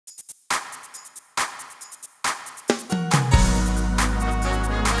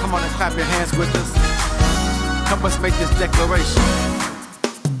clap your hands with us. Help us make this declaration.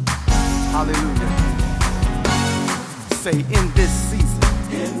 Hallelujah. Say, in this season,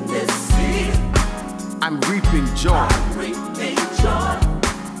 I'm reaping joy.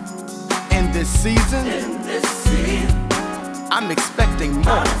 In this season, I'm expecting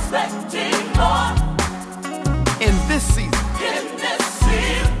more. In this season,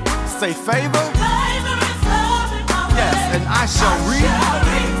 say favor. Yes, and I shall reap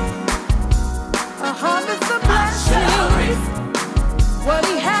a harvest of blessings. What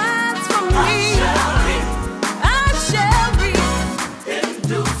He has for me, I shall reap in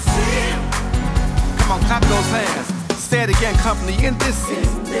due season. Come on, clap those hands. Say it again, company. In this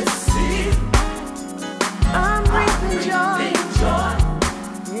season, I'm reaping joy.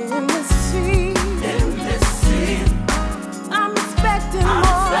 In this season, I'm expecting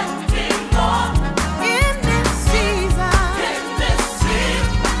more. In this season,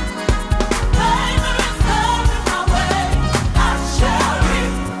 favor is coming my way. I shall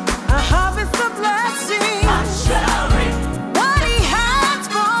reap a harvest of blessings. I shall reap what He has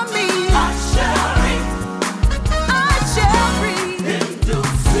for me. I shall reap. I shall reap in due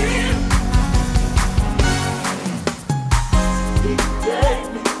season. He gave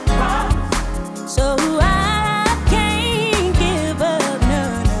me promise, so I can't give up. No,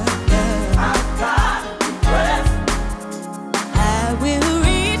 no, no. I've got to press. I will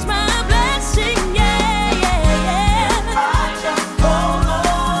reach my blessing. Yeah, yeah, yeah. I just hold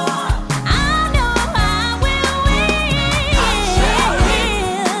on. I know I will win. I shall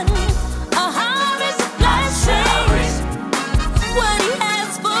win a harvest of blessings. What He has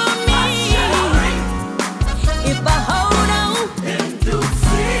for me, if I hold on in due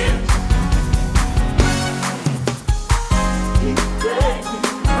season. He gave me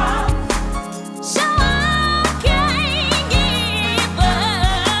promise, so I can't give up.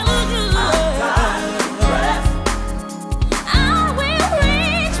 I've got to press. I will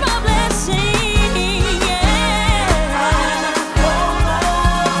reach my blessing. Yeah. I hold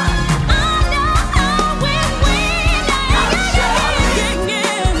on. I know I will win.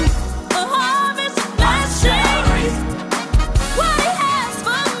 A harvest of blessings. What He has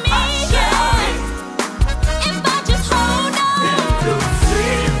for me, yeah. If I just hold on.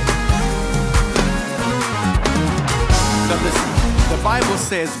 Now listen, the Bible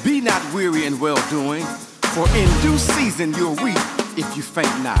says, be not weary in well-doing, for in due season you'll reap if you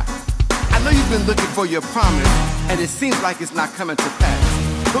faint not. I know you've been looking for your promise, and it seems like it's not coming to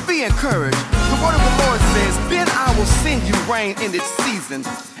pass. But be encouraged. The word of the Lord says, then I will send you rain in its season,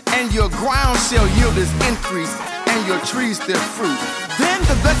 and your ground shall yield its increase, and your trees their fruit. Then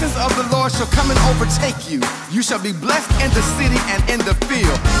the blessings of the Lord shall come and overtake you. You shall be blessed in the city and in the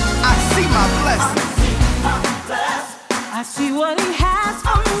field. I see my blessing. I see what He has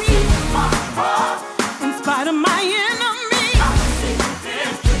for me. In spite of my enemy,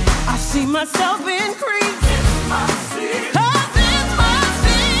 I see myself